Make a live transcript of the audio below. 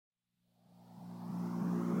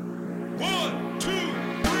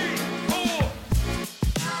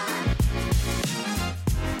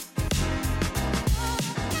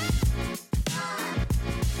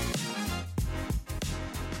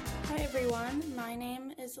everyone. My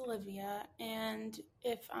name is Olivia, and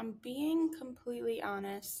if I'm being completely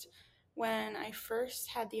honest, when I first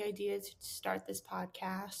had the idea to start this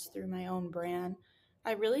podcast through my own brand,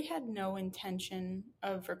 I really had no intention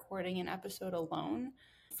of recording an episode alone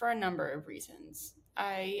for a number of reasons.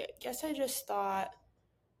 I guess I just thought,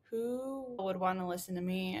 who would want to listen to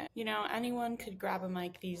me? Anyone could grab a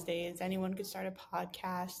mic these days, anyone could start a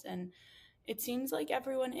podcast, and it seems like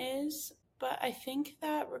everyone is, but I think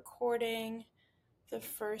that recording the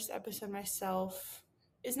first episode myself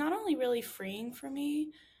is not only really freeing for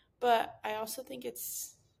me, but I also think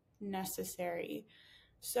it's necessary.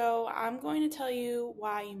 So I'm going to tell you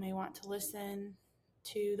why you may want to listen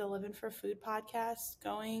to the Livvin for Food podcast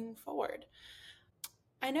going forward.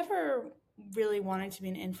 I never really wanted to be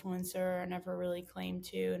an influencer. I never really claimed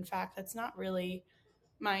to. In fact, that's not really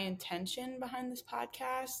my intention behind this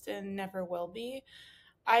podcast and never will be.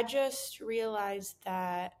 I just realized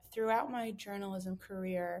that throughout my journalism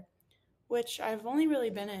career, which I've only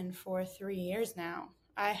really been in for 3 years now,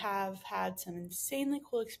 I have had some insanely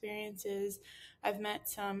cool experiences. I've met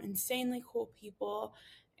some insanely cool people,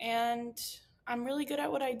 and I'm really good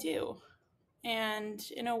at what I do. And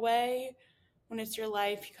in a way, when it's your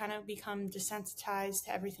life, you kind of become desensitized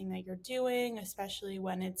to everything that you're doing, especially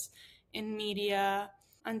when it's in media,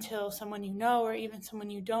 until someone you know or even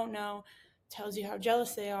someone you don't know tells you how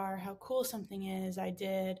jealous they are, how cool something is I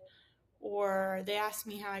did, or they ask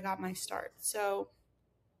me how I got my start. So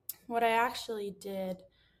what I actually did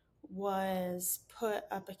was put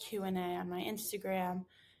up a Q&A on my Instagram,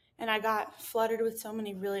 and I got flooded with so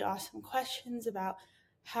many really awesome questions about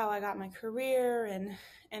how I got my career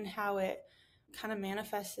and how it kind of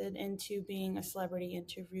manifested into being a celebrity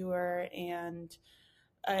interviewer and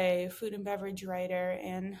a food and beverage writer.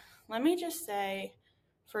 And let me just say,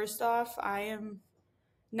 first off, I am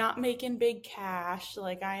not making big cash.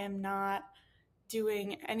 Like, I am not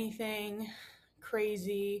doing anything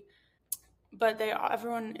crazy, but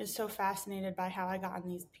everyone is so fascinated by how I got on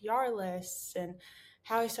these PR lists and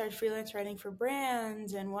how I started freelance writing for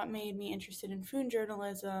brands and what made me interested in food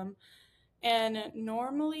journalism. And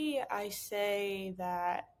normally I say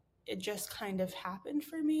that it just kind of happened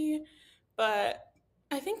for me, but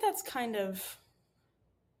I think that's kind of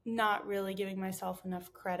not really giving myself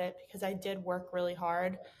enough credit because I did work really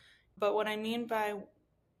hard. But what I mean by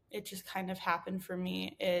it just kind of happened for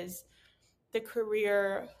me is the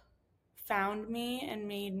career found me and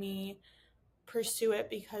made me pursue it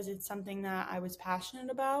because it's something that I was passionate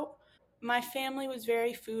about. My family was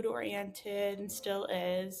very food oriented and still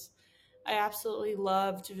is. I absolutely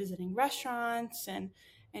loved visiting restaurants and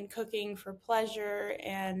cooking for pleasure,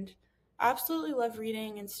 and I absolutely love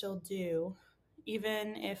reading and still do,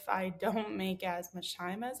 even if I don't make as much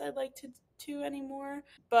time as I'd like to anymore.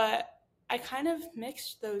 But I kind of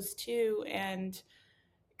mixed those two and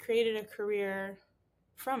created a career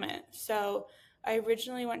from it. So I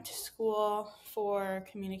originally went to school for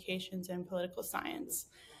communications and political science.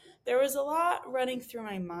 There was a lot running through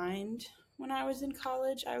my mind when I was in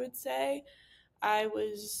college, I would say. I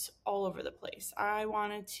was all over the place. I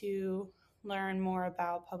wanted to learn more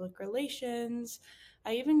about public relations.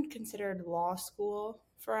 I even considered law school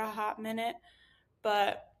for a hot minute,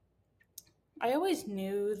 but I always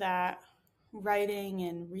knew that writing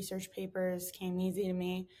and research papers came easy to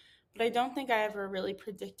me, but I don't think I ever really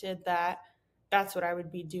predicted that that's what I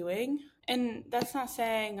would be doing. And that's not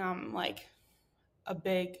saying I'm like a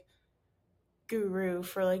big guru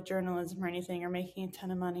for like journalism or anything or making a ton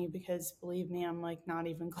of money, because believe me, I'm like not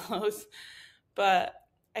even close. But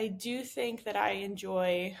I do think that I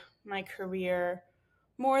enjoy my career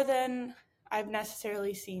more than I've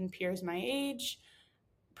necessarily seen peers my age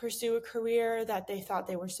pursue a career that they thought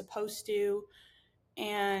they were supposed to.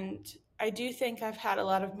 And I do think I've had a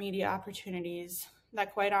lot of media opportunities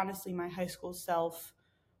that, quite honestly, my high school self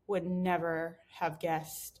would never have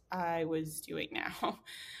guessed I was doing now.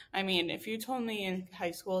 I mean, if you told me in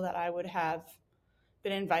high school that I would have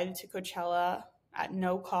been invited to Coachella at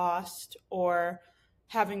no cost, or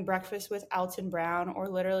having breakfast with Alton Brown, or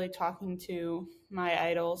literally talking to my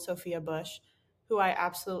idol, Sophia Bush, who I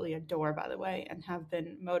absolutely adore, by the way, and have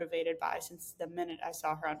been motivated by since the minute I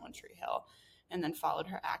saw her on One Tree Hill, and then followed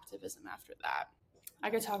her activism after that. I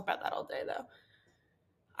could talk about that all day, though.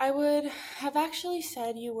 I would have actually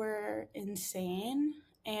said you were insane,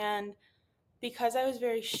 and because I was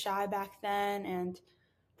very shy back then, and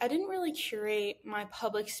I didn't really curate my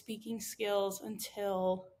public speaking skills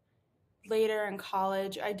until later in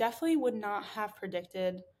college, I definitely would not have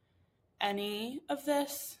predicted any of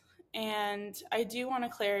this. And I do want to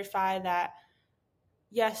clarify that,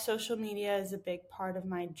 yes, social media is a big part of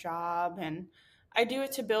my job, and I do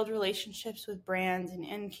it to build relationships with brands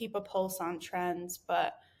and keep a pulse on trends,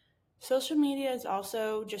 but social media is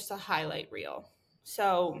also just a highlight reel.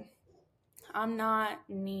 So I'm not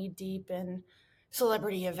knee deep in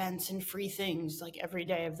celebrity events and free things like every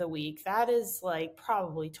day of the week. That is like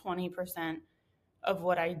probably 20% of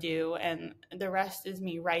what I do, and the rest is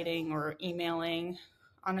me writing or emailing.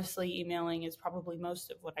 Honestly, emailing is probably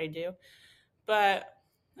most of what I do. But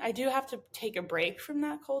I do have to take a break from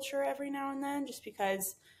that culture every now and then just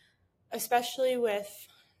because, especially with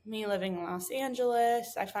me living in Los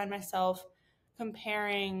Angeles, I find myself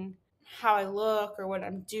comparing how I look or what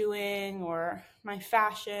I'm doing or my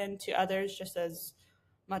fashion to others just as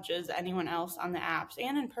much as anyone else on the apps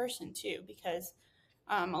and in person too, because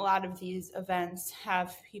a lot of these events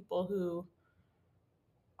have people who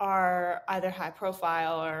are either high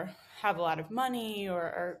profile or have a lot of money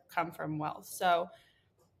or come from wealth. So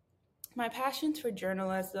my passions for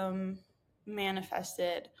journalism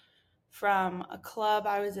manifested from a club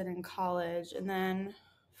I was in college, and then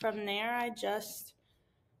from there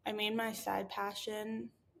I made my side passion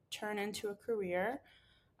turn into a career.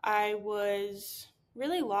 I was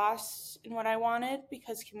really lost in what I wanted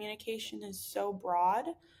because communication is so broad.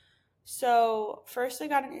 So, first, I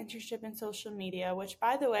got an internship in social media, which,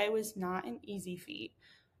 by the way, was not an easy feat.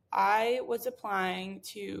 I was applying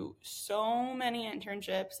to so many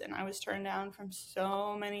internships and I was turned down from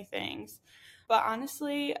so many things. But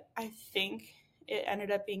honestly, I think it ended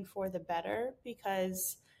up being for the better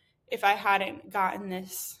because if I hadn't gotten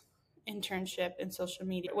this internship in social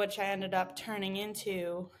media, which I ended up turning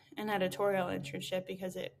into an editorial internship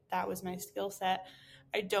because that was my skill set,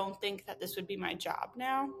 I don't think that this would be my job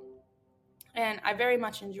now. And I very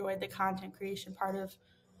much enjoyed the content creation part of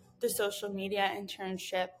the social media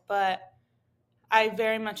internship, but I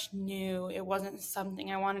very much knew it wasn't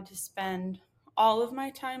something I wanted to spend all of my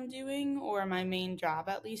time doing, or my main job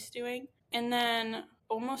at least doing. And then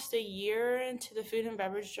almost a year into the food and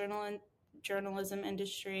beverage journalism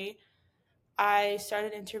industry, I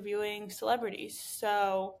started interviewing celebrities.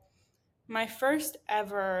 So my first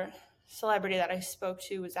ever celebrity that I spoke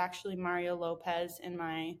to was actually Mario Lopez in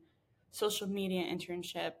my social media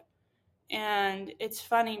internship. And it's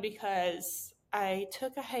funny because I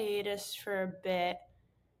took a hiatus for a bit,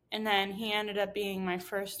 and then he ended up being my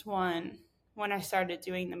first one when I started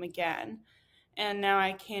doing them again. And now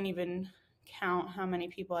I can't even count how many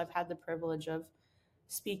people I've had the privilege of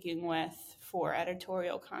speaking with for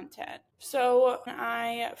editorial content. So when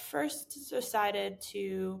I first decided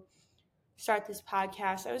to start this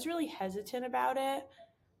podcast, I was really hesitant about it.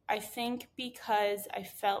 I think because I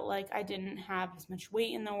felt like I didn't have as much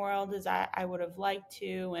weight in the world as I would have liked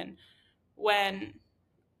to. And when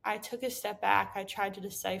I took a step back, I tried to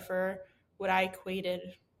decipher what I equated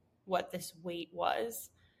what this weight was,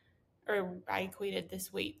 or I equated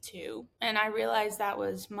this weight to. And I realized that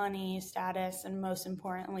was money, status, and most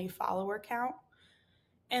importantly, follower count.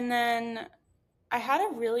 And then I had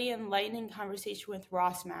a really enlightening conversation with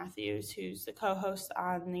Ross Matthews, who's the co host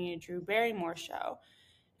on the Drew Barrymore show.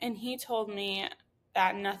 And he told me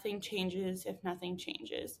that nothing changes if nothing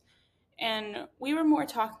changes. And we were more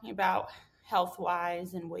talking about health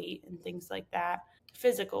wise and weight and things like that,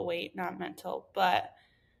 physical weight, not mental. But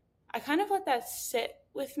I kind of let that sit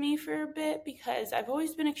with me for a bit because I've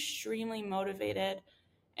always been extremely motivated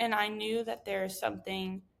and I knew that there's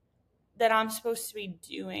something that I'm supposed to be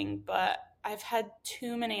doing, but I've had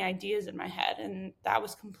too many ideas in my head and that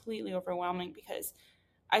was completely overwhelming because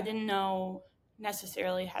I didn't know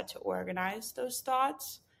necessarily how to organize those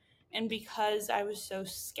thoughts. And because I was so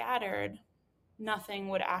scattered, nothing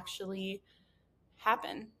would actually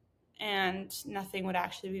happen and nothing would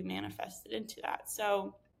actually be manifested into that.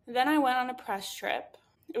 So then I went on a press trip.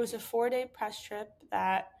 It was a 4-day press trip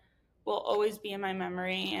that will always be in my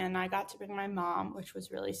memory. And I got to bring my mom, which was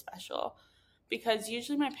really special because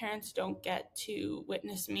usually my parents don't get to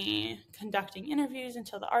witness me conducting interviews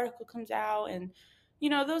until the article comes out. And,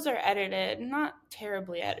 those are edited, not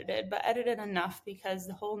terribly edited, but edited enough because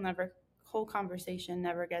the whole conversation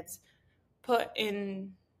never gets put into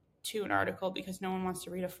an article because no one wants to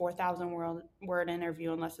read a 4,000 word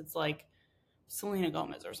interview unless it's like Selena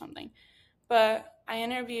Gomez or something. But I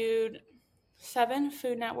interviewed 7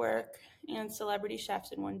 Food Network and celebrity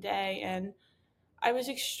chefs in one day, and I was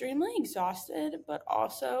extremely exhausted, but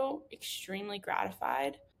also extremely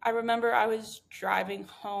gratified. I remember I was driving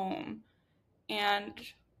home and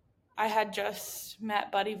I had just met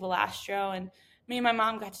Buddy Velastro, and me and my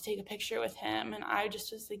mom got to take a picture with him, and I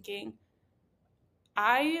just was thinking,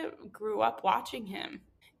 I grew up watching him.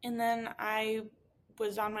 And then I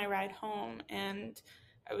was on my ride home and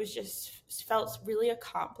I was just felt really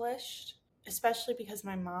accomplished. especially because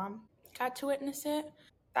my mom got to witness it.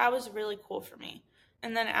 That was really cool for me.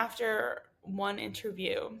 And then after one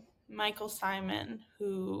interview, Michael Simon,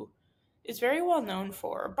 who is very well known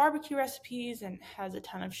for barbecue recipes and has a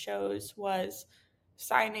ton of shows, was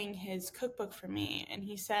signing his cookbook for me. And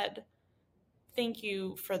he said, "Thank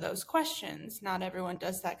you for those questions. Not everyone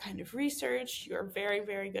does that kind of research. You're very,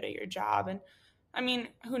 very good at your job." And I mean,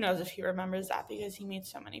 who knows if he remembers that because he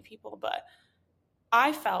meets so many people, but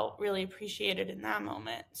I felt really appreciated in that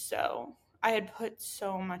moment. So I had put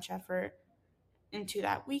so much effort into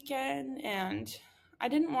that weekend, and I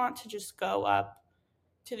didn't want to just go up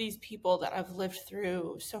to these people that I've lived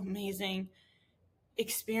through so amazing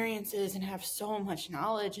experiences and have so much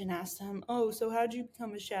knowledge and ask them, "Oh, so how'd you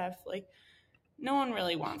become a chef?" Like, no one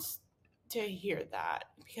really wants to hear that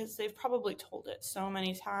because they've probably told it so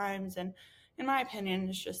many times, and in my opinion,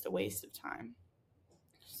 it's just a waste of time.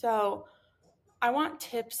 So I want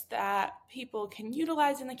tips that people can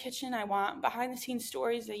utilize in the kitchen. I want behind the scenes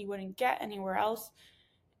stories that you wouldn't get anywhere else.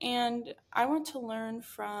 And I want to learn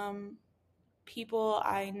from people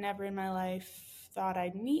I never in my life thought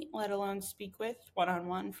I'd meet, let alone speak with one on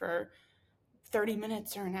one for 30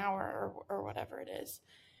 minutes or an hour or whatever it is.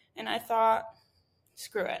 And I thought,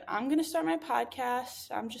 screw it. I'm going to start my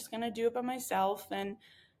podcast. I'm just going to do it by myself. And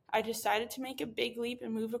I decided to make a big leap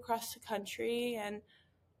and move across the country. And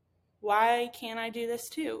why can't I do this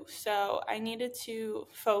too? So I needed to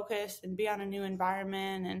focus and be on a new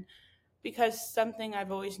environment. And because something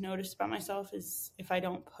I've always noticed about myself is if I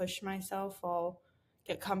don't push myself, I'll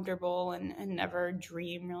get comfortable and never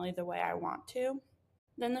dream really the way I want to.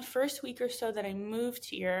 Then the first week or so that I moved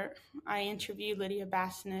here, I interviewed Lydia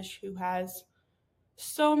Bassinish, who has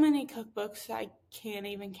so many cookbooks I can't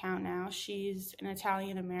even count now. She's an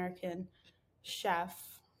Italian American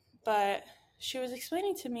chef, but she was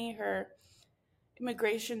explaining to me her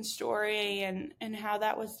immigration story and how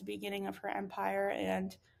that was the beginning of her empire.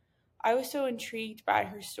 And I was so intrigued by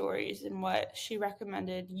her stories and what she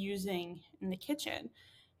recommended using in the kitchen.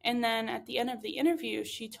 And then at the end of the interview,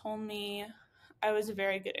 she told me I was a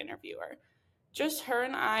very good interviewer. Just her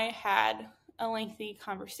and I had a lengthy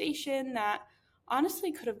conversation that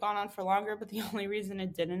honestly could have gone on for longer, but the only reason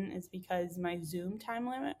it didn't is because my Zoom time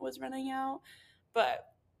limit was running out. But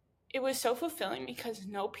it was so fulfilling because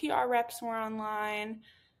no PR reps were online,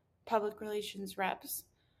 public relations reps,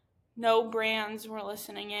 no brands were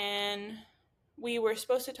listening in. We were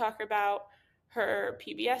supposed to talk about her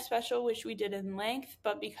PBS special, which we did in length,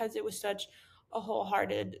 but because it was such a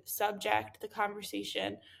wholehearted subject, the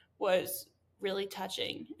conversation was really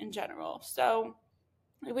touching in general. So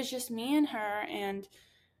it was just me and her, and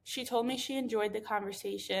she told me she enjoyed the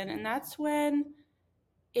conversation, and that's when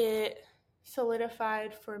it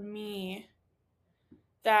solidified for me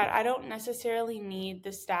that I don't necessarily need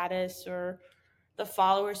the status or the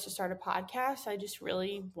followers to start a podcast. I just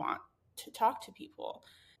really want to talk to people.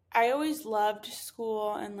 I always loved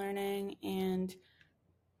school and learning, and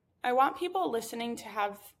I want people listening to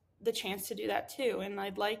have the chance to do that too. And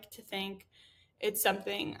I'd like to think it's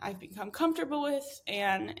something I've become comfortable with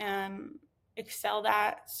and excelled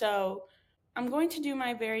at. So I'm going to do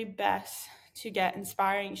my very best to get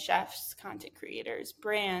inspiring chefs, content creators,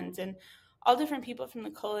 brands, and all different people from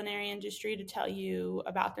the culinary industry to tell you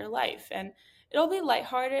about their life. And it'll be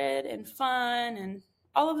lighthearted and fun and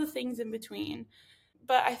all of the things in between.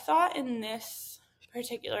 But I thought in this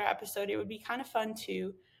particular episode, it would be kind of fun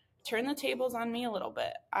to turn the tables on me a little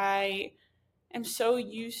bit. I am so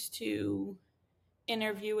used to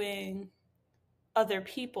interviewing other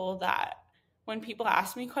people that when people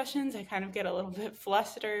ask me questions, I kind of get a little bit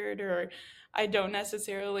flustered or I don't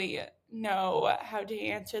necessarily know how to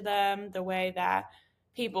answer them the way that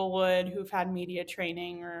people would who've had media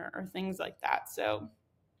training or things like that. So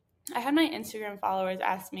I had my Instagram followers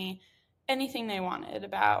ask me anything they wanted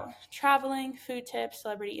about traveling, food tips,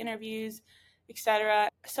 celebrity interviews, etc.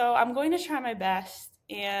 So I'm going to try my best,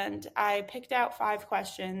 and I picked out 5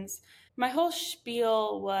 questions. My whole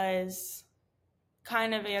spiel was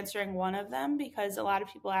kind of answering one of them because a lot of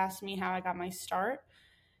people asked me how I got my start,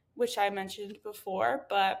 which I mentioned before,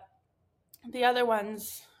 but the other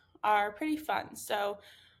ones are pretty fun. So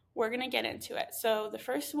we're going to get into it. So the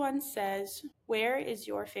first one says, "Where is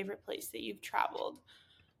your favorite place that you've traveled?"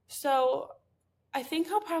 So I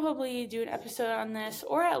think I'll probably do an episode on this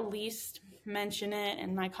or at least mention it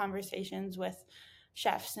in my conversations with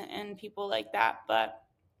chefs and people like that. But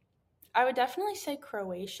I would definitely say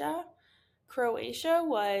Croatia. Croatia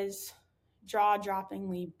was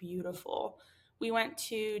jaw-droppingly beautiful. We went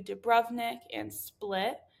to Dubrovnik and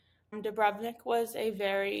Split. Dubrovnik was a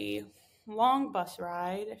very long bus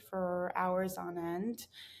ride for hours on end.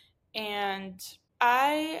 And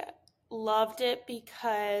I loved it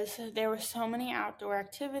because there were so many outdoor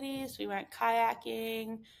activities. We went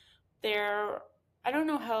kayaking. There, I don't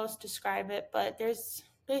know how else to describe it, but there's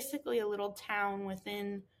basically a little town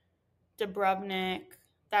within Dubrovnik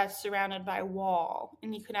that's surrounded by a wall,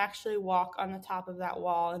 and you could actually walk on the top of that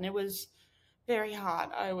wall, and it was very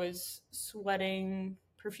hot. I was sweating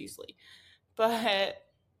profusely, but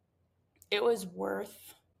it was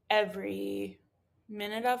worth every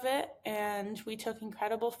minute of it, and we took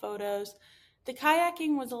incredible photos. The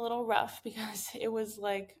kayaking was a little rough because it was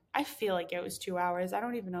like, I feel like it was 2 hours. I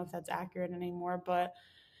don't even know if that's accurate anymore, but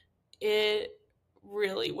it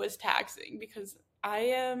really was taxing because I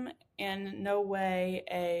am in no way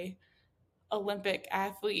a Olympic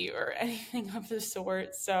athlete or anything of the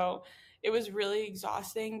sort. So it was really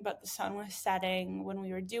exhausting, but the sun was setting when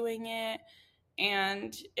we were doing it,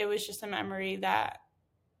 and it was just a memory that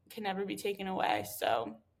can never be taken away.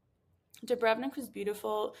 So Dubrovnik was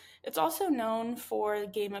beautiful. It's also known for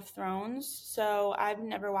Game of Thrones, so I've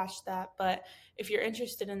never watched that, but if you're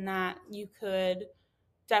interested in that, you could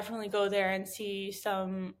definitely go there and see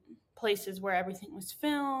some places where everything was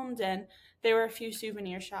filmed, and there were a few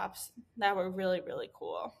souvenir shops that were really, really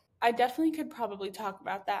cool. I definitely could probably talk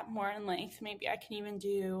about that more in length. Maybe I can even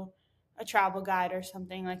do a travel guide or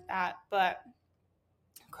something like that, but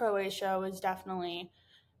Croatia was definitely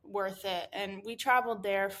worth it. And we traveled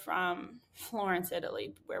there from Florence,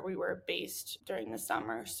 Italy, where we were based during the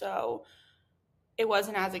summer. So it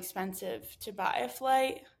wasn't as expensive to buy a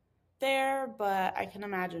flight there, but I can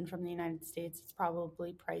imagine from the United States it's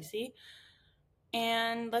probably pricey.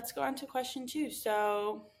 And let's go on to question 2.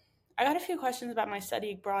 So I got a few questions about my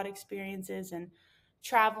study abroad experiences and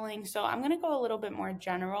traveling. So I'm going to go a little bit more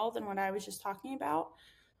general than what I was just talking about.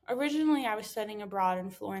 Originally, I was studying abroad in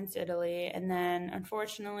Florence, Italy, and then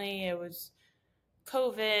unfortunately, it was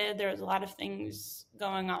COVID. There was a lot of things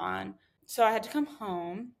going on. So I had to come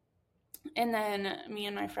home. And then me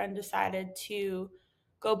and my friend decided to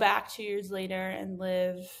go back 2 years later and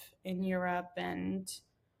live in Europe and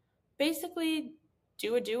basically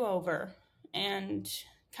do a do over and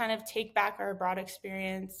kind of take back our abroad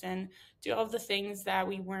experience and do all of the things that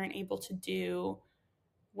we weren't able to do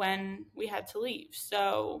when we had to leave.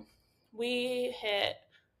 So we hit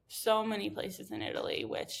so many places in Italy,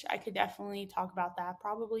 which I could definitely talk about that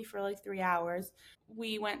probably for like 3 hours.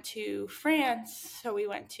 We went to France, so we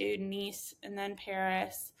went to Nice and then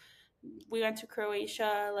Paris. We went to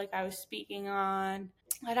Croatia, like I was speaking on.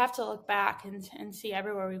 I'd have to look back and see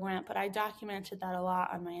everywhere we went, but I documented that a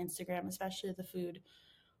lot on my Instagram, especially the food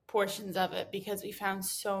portions of it, because we found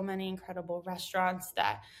so many incredible restaurants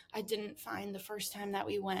that I didn't find the first time that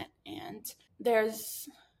we went. And there's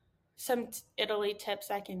some Italy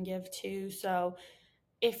tips I can give too. So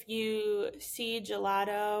if you see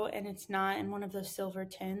gelato and it's not in one of those silver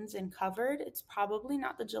tins and covered, it's probably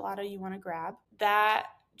not the gelato you want to grab. That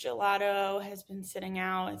gelato has been sitting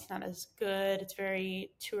out. It's not as good. It's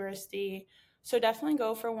very touristy. So definitely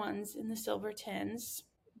go for ones in the silver tins.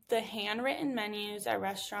 The handwritten menus at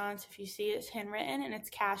restaurants, if you see it's handwritten and it's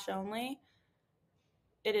cash only,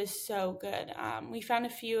 it is so good. We found a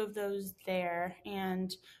few of those there,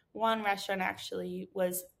 and one restaurant actually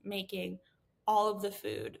was making all of the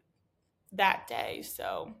food that day.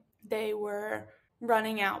 So they were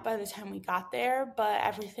running out by the time we got there, but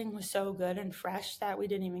everything was so good and fresh that we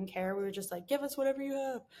didn't even care. We were just like, give us whatever you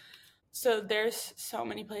have. So there's so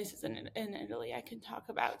many places in Italy I can talk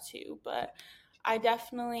about too, but I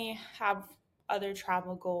definitely have other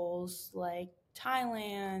travel goals like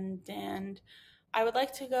Thailand, and I would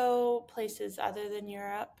like to go places other than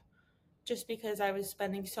Europe just because I was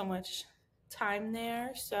spending so much time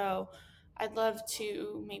there. So I'd love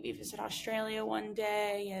to maybe visit Australia one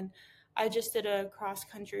day. And I just did a cross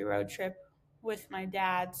country road trip with my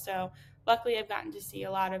dad. So luckily, I've gotten to see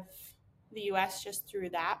a lot of the US just through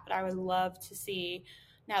that. But I would love to see,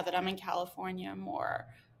 now that I'm in California, more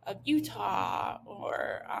of Utah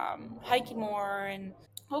or hiking more. And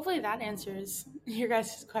hopefully that answers your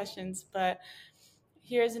guys' questions. But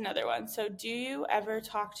here's another one. So, do you ever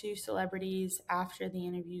talk to celebrities after the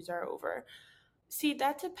interviews are over? See,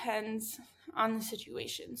 that depends on the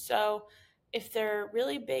situation. So, if they're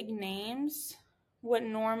really big names, what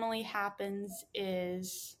normally happens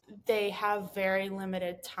is they have very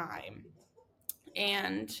limited time.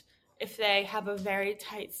 And if they have a very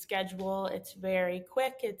tight schedule, it's very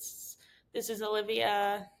quick. It's this is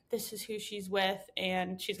Olivia, this is who she's with,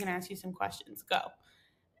 and she's going to ask you some questions. Go.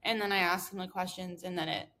 And then I ask them the questions, and then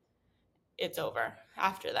it's over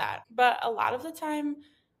after that. But a lot of the time,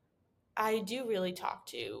 I do really talk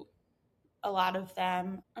to a lot of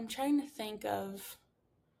them. I'm trying to think of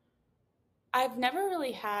I've never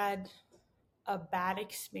really had a bad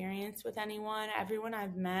experience with anyone. Everyone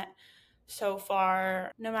I've met so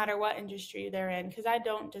far, no matter what industry they're in, because I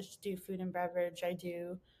don't just do food and beverage, I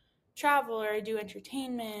do travel or I do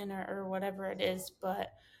entertainment or whatever it is,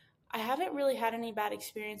 but I haven't really had any bad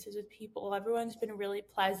experiences with people. Everyone's been really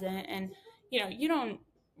pleasant, and you don't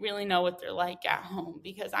really know what they're like at home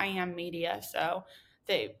because I am media, so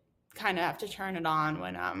they kind of have to turn it on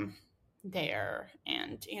when I'm there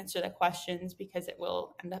and answer the questions because it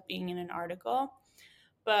will end up being in an article.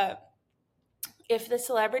 But if the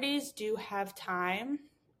celebrities do have time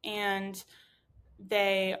and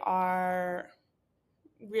they are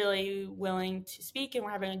really willing to speak and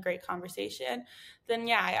we're having a great conversation, then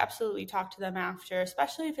yeah, I absolutely talk to them after,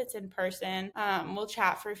 especially if it's in person. We'll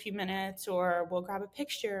chat for a few minutes or we'll grab a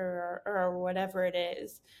picture or whatever it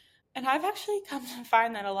is. And I've actually come to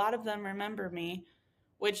find that a lot of them remember me,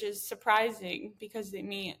 which is surprising because they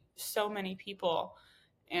meet so many people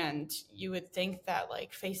and you would think that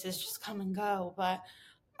like faces just come and go, but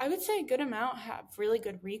I would say a good amount have really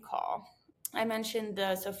good recall. I mentioned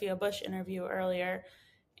the Sophia Bush interview earlier,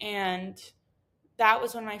 and that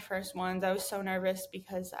was one of my first ones. I was so nervous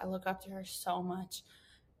because I look up to her so much.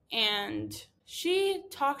 And she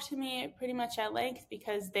talked to me pretty much at length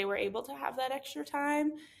because they were able to have that extra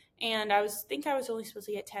time. And I was only supposed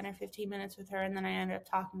to get 10 or 15 minutes with her, and then I ended up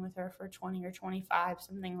talking with her for 20 or 25,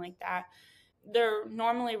 something like that. They're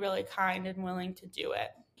normally really kind and willing to do it.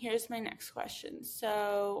 Here's my next question.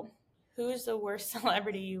 So, who's the worst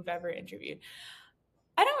celebrity you've ever interviewed?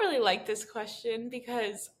 I don't really like this question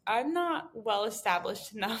because I'm not well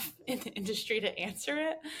established enough in the industry to answer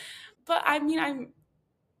it. But I mean, I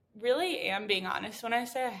really am being honest when I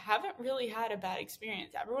say I haven't really had a bad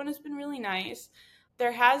experience. Everyone has been really nice.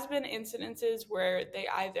 There has been incidences where they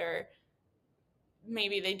either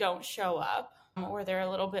maybe they don't show up or they're a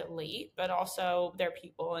little bit late, but also they're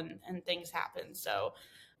people and things happen. So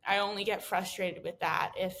I only get frustrated with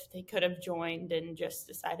that if they could have joined and just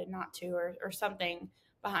decided not to, or something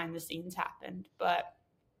behind the scenes happened. But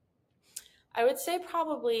I would say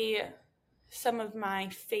probably some of my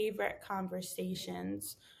favorite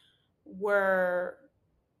conversations were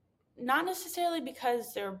not necessarily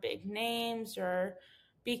because they're big names or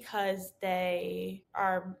because they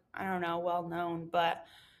are, I don't know, well known, but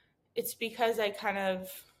it's because I kind of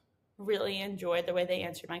really enjoyed the way they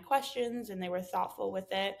answered my questions and they were thoughtful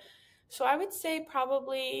with it. So I would say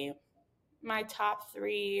probably my top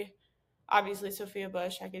three, obviously Sophia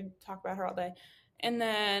Bush, I could talk about her all day. And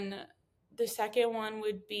then the second one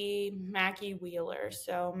would be Maggie Wheeler.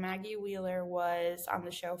 So Maggie Wheeler was on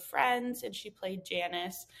the show Friends and she played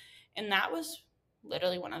Janice. And that was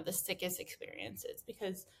literally one of the sickest experiences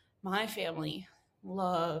because my family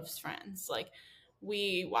loves Friends. Like,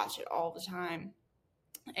 we watch it all the time.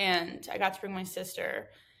 And I got to bring my sister.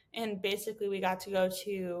 And basically, we got to go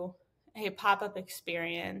to a pop up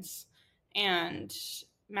experience. And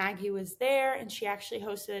Maggie was there, and she actually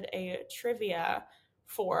hosted a trivia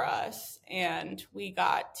for us. And we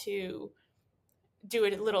got to do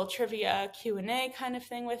a little trivia Q&A kind of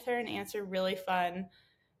thing with her and answer really fun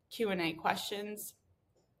Q&A questions.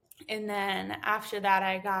 And then after that,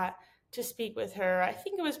 I got to speak with her. I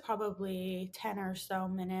think it was probably 10 or so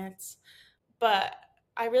minutes. But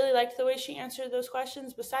I really liked the way she answered those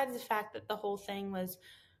questions, besides the fact that the whole thing was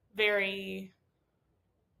very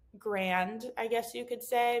grand, I guess you could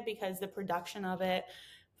say, because the production of it,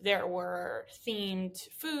 there were themed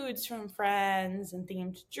foods from Friends and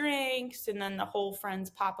themed drinks, and then the whole Friends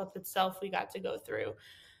pop-up itself we got to go through,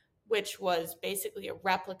 which was basically a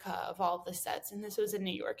replica of all of the sets, and this was in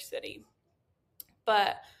New York City.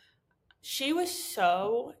 But she was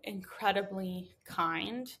so incredibly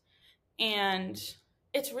kind, and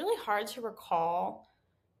it's really hard to recall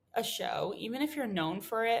a show, even if you're known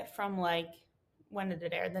for it from like, when did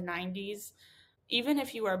it air? The 90s. Even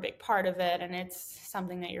if you were a big part of it and it's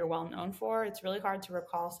something that you're well known for, it's really hard to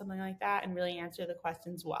recall something like that and really answer the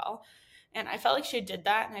questions well. And I felt like she did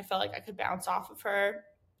that, and I felt like I could bounce off of her.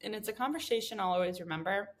 And it's a conversation I'll always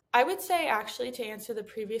remember. I would say, actually, to answer the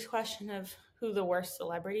previous question of who the worst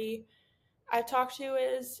celebrity I've talked to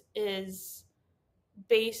is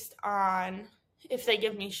based on if they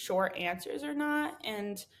give me short answers or not,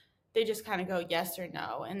 and they just kind of go yes or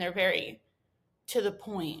no, and they're very to the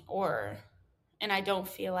point, or and I don't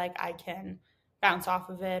feel like I can bounce off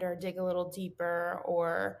of it or dig a little deeper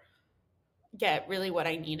or get really what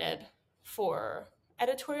I needed for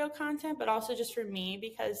editorial content, but also just for me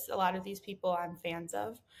because a lot of these people I'm fans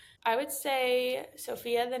of. I would say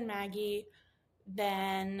Sophia, then Maggie,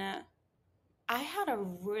 then I had a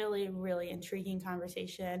really, really intriguing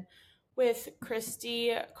conversation with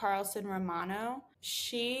Christy Carlson Romano.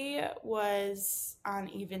 She was on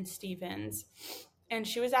Even Stevens, and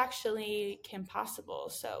she was actually Kim Possible.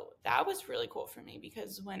 So that was really cool for me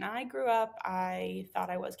because when I grew up, I thought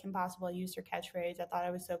I was Kim Possible. I used her catchphrase. I thought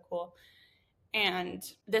I was so cool. And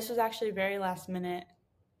this was actually a very last minute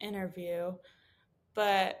interview,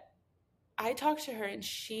 but I talked to her, and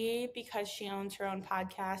because she owns her own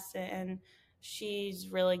podcast and she's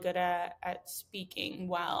really good at speaking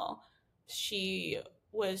well, she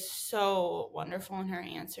was so wonderful in her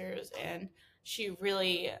answers. And she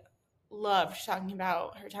really loved talking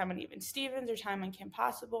about her time on Even Stevens, her time on Kim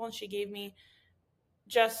Possible. And she gave me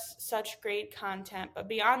just such great content. But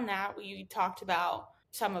beyond that, we talked about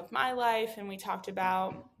some of my life, and we talked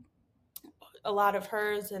about a lot of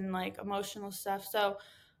hers and like emotional stuff. So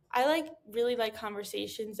I really like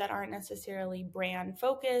conversations that aren't necessarily brand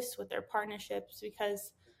focused with their partnerships,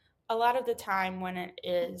 because a lot of the time when it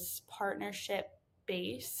is partnership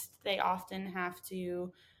based, they often have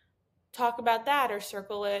to talk about that or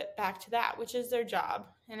circle it back to that, which is their job,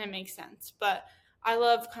 and it makes sense. But I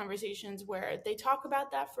love conversations where they talk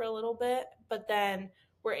about that for a little bit, but then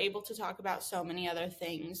we're able to talk about so many other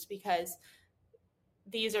things, because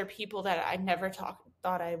these are people that I never thought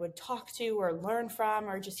I would talk to or learn from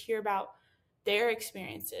or just hear about their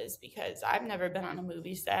experiences, because I've never been on a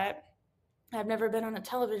movie set. I've never been on a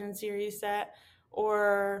television series set,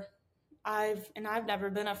 or I've never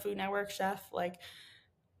been a Food Network chef. Like,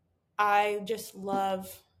 I just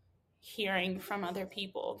love hearing from other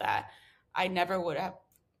people that I never would have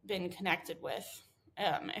been connected with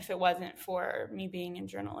if it wasn't for me being in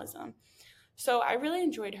journalism. So I really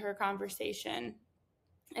enjoyed her conversation.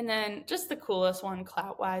 And then just the coolest one,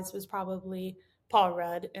 clout wise, was probably Paul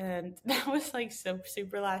Rudd. And that was like so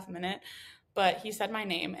super last minute. But he said my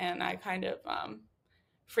name, and I kind of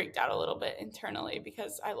freaked out a little bit internally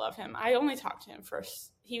because I love him. I only talked to him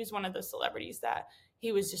first. He was one of those celebrities that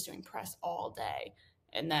he was just doing press all day.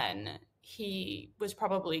 And then he was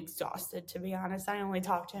probably exhausted, to be honest. I only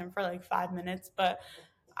talked to him for like 5 minutes, but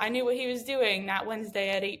I knew what he was doing that Wednesday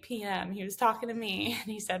at 8 p.m. He was talking to me,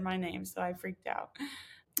 and he said my name, so I freaked out.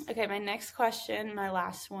 Okay, my next question, my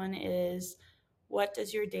last one is, what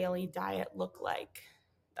does your daily diet look like?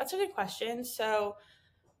 That's a good question. So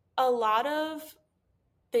a lot of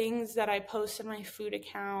things that I post in my food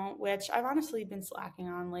account, which I've honestly been slacking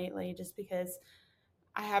on lately just because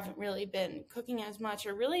I haven't really been cooking as much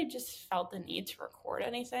or really just felt the need to record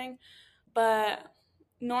anything. But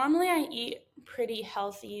normally I eat pretty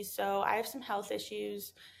healthy, so I have some health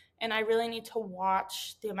issues, and I really need to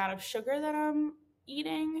watch the amount of sugar that I'm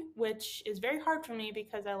eating, which is very hard for me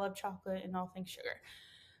because I love chocolate and all things sugar.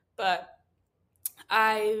 But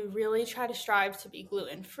I really try to strive to be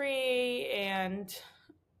gluten free, and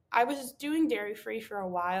I was doing dairy free for a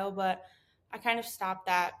while, but I kind of stopped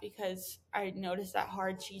that because I noticed that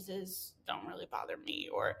hard cheeses don't really bother me,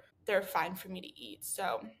 or they're fine for me to eat.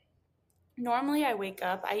 So normally I wake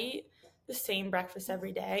up, I eat the same breakfast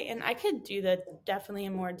every day, and I could do definitely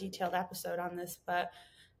a more detailed episode on this, but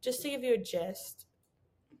just to give you a gist,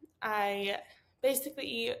 I basically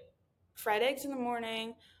eat fried eggs in the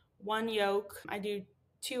morning, one yolk. I do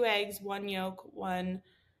 2 eggs, one yolk, one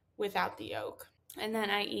without the yolk. And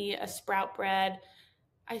then I eat a sprout bread.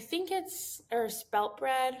 I think or spelt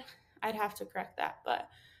bread. I'd have to correct that, but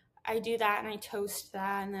I do that and I toast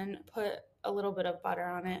that and then put a little bit of butter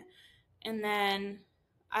on it. And then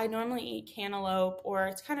I normally eat cantaloupe, or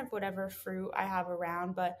it's kind of whatever fruit I have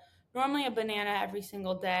around, but normally a banana every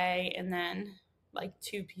single day, and then like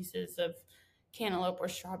 2 pieces of cantaloupe or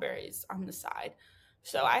strawberries on the side.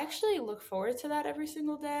 So I actually look forward to that every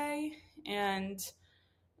single day. And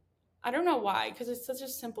I don't know why, because it's such a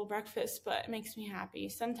simple breakfast, but it makes me happy.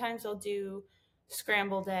 Sometimes I'll do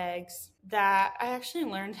scrambled eggs. That I actually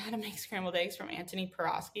learned how to make scrambled eggs from Anthony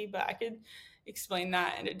Porosky, but I could explain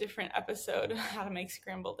that in a different episode, how to make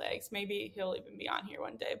scrambled eggs. Maybe he'll even be on here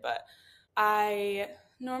one day, but I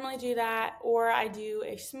normally do that, or I do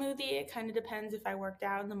a smoothie. It kind of depends if I worked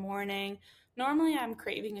out in the morning. Normally I'm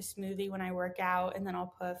craving a smoothie when I work out, and then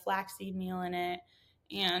I'll put flaxseed meal in it,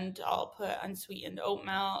 and I'll put unsweetened oat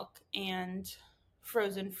milk and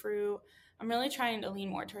frozen fruit. I'm really trying to lean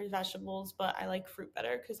more towards vegetables, but I like fruit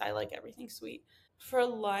better because I like everything sweet. For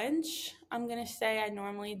lunch, I'm going to say I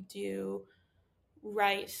normally do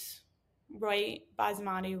rice, white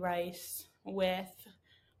basmati rice with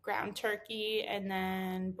ground turkey and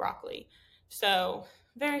then broccoli. So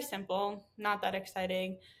very simple, not that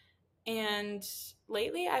exciting. And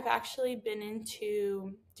lately I've actually been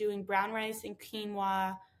into doing brown rice and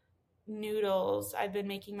quinoa noodles. I've been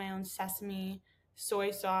making my own sesame soy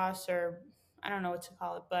sauce, or I don't know what to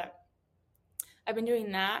call it, but I've been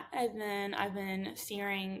doing that, and then I've been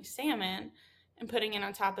searing salmon and putting it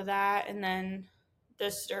on top of that, and then the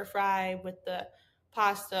stir fry with the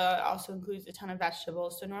pasta also includes a ton of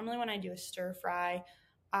vegetables. So normally when I do a stir fry,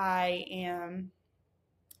 I am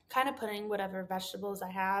kind of putting whatever vegetables I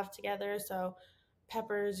have together. So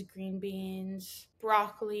peppers, green beans,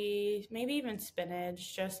 broccoli, maybe even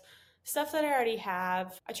spinach, just stuff that I already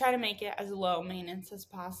have. I try to make it as low maintenance as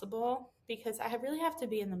possible because I really have to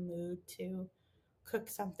be in the mood to cook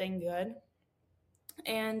something good.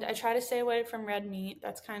 And I try to stay away from red meat.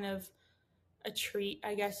 That's kind of a treat,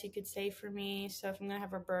 I guess you could say, for me. So if I'm going to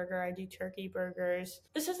have a burger, I do turkey burgers.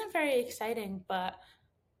 This isn't very exciting, but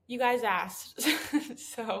you guys asked.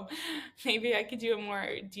 So maybe I could do a more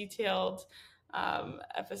detailed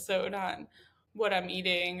episode on what I'm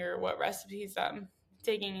eating or what recipes I'm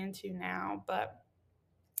digging into now. But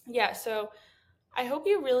yeah, so I hope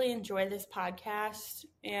you really enjoy this podcast,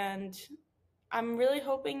 and I'm really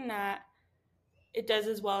hoping that it does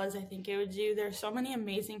as well as I think it would do. There's so many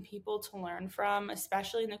amazing people to learn from,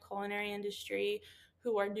 especially in the culinary industry,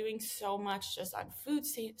 who are doing so much just on food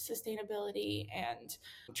sustainability and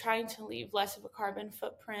trying to leave less of a carbon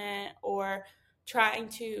footprint, or trying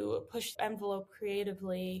to push the envelope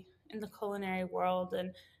creatively in the culinary world.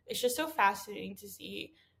 And it's just so fascinating to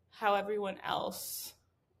see how everyone else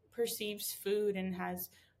perceives food and has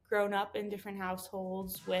grown up in different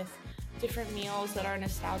households with different meals that are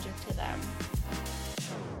nostalgic to them.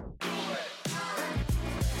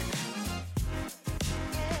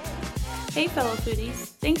 Hey fellow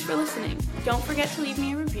foodies, thanks for listening. Don't forget to leave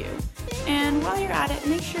me a review. And while you're at it,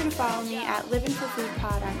 make sure to follow me at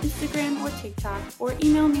livvinforfoodpod on Instagram or TikTok, or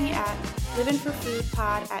email me at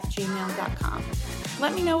livvinforfoodpod@gmail.com.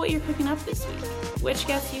 Let me know what you're cooking up this week, which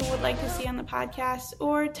guests you would like to see on the podcast,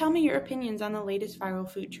 or tell me your opinions on the latest viral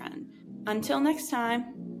food trend. Until next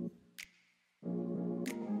time.